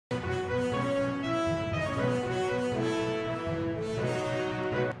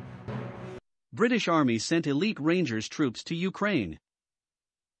British Army sent elite Rangers troops to Ukraine.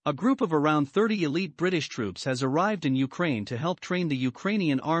 A group of around 30 elite British troops has arrived in Ukraine to help train the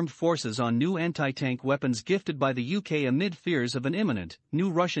Ukrainian armed forces on new anti-tank weapons gifted by the UK amid fears of an imminent, new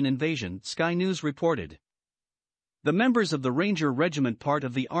Russian invasion, Sky News reported. The members of the Ranger Regiment, part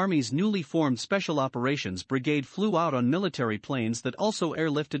of the Army's newly formed Special Operations Brigade, flew out on military planes that also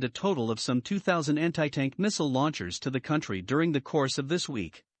airlifted a total of some 2,000 anti-tank missile launchers to the country during the course of this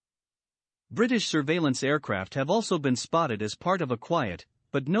week. British surveillance aircraft have also been spotted as part of a quiet,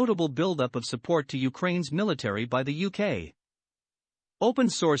 but notable buildup of support to Ukraine's military by the UK.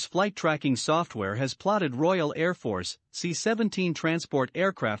 Open-source flight tracking software has plotted Royal Air Force C-17 transport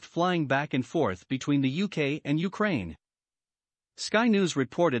aircraft flying back and forth between the UK and Ukraine. Sky News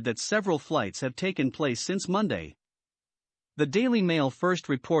reported that several flights have taken place since Monday. The Daily Mail first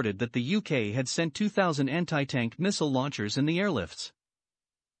reported that the UK had sent 2,000 anti-tank missile launchers in the airlifts.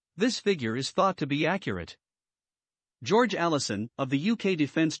 This figure is thought to be accurate. George Allison, of the UK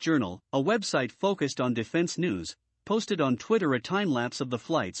Defence Journal, a website focused on defence news, posted on Twitter a time-lapse of the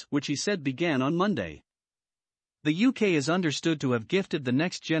flights, which he said began on Monday. The UK is understood to have gifted the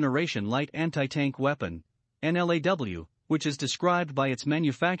next-generation light anti-tank weapon, Nlaw, which is described by its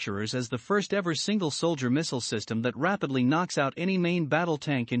manufacturers as the first-ever single-soldier missile system that rapidly knocks out any main battle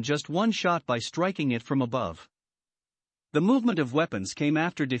tank in just one shot by striking it from above. The movement of weapons came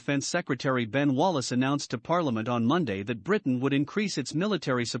after Defence Secretary Ben Wallace announced to Parliament on Monday that Britain would increase its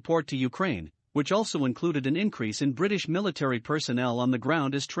military support to Ukraine, which also included an increase in British military personnel on the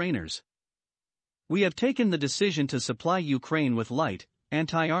ground as trainers. "We have taken the decision to supply Ukraine with light,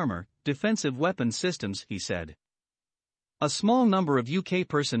 anti-armor, defensive weapon systems," he said. A small number of UK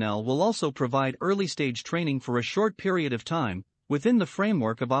personnel will also provide early-stage training for a short period of time, within the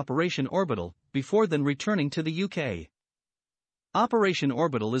framework of Operation Orbital, before then returning to the UK. Operation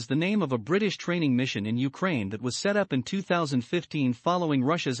Orbital is the name of a British training mission in Ukraine that was set up in 2015 following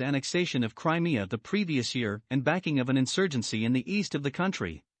Russia's annexation of Crimea the previous year and backing of an insurgency in the east of the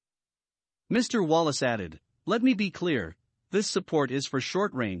country. Mr. Wallace added, "Let me be clear, this support is for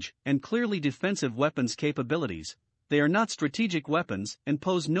short-range and clearly defensive weapons capabilities. They are not strategic weapons and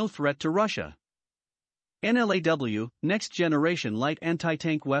pose no threat to Russia. Nlaw, next-generation light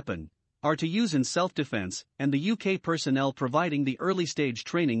anti-tank weapon, are to use in self-defense, and the UK personnel providing the early-stage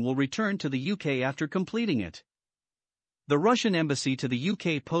training will return to the UK after completing it." The Russian embassy to the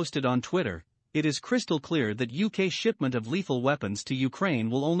UK posted on Twitter, "It is crystal clear that UK shipment of lethal weapons to Ukraine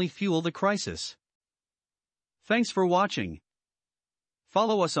will only fuel the crisis." Thanks for watching.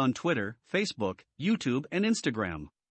 Follow us on Twitter, Facebook, YouTube and Instagram.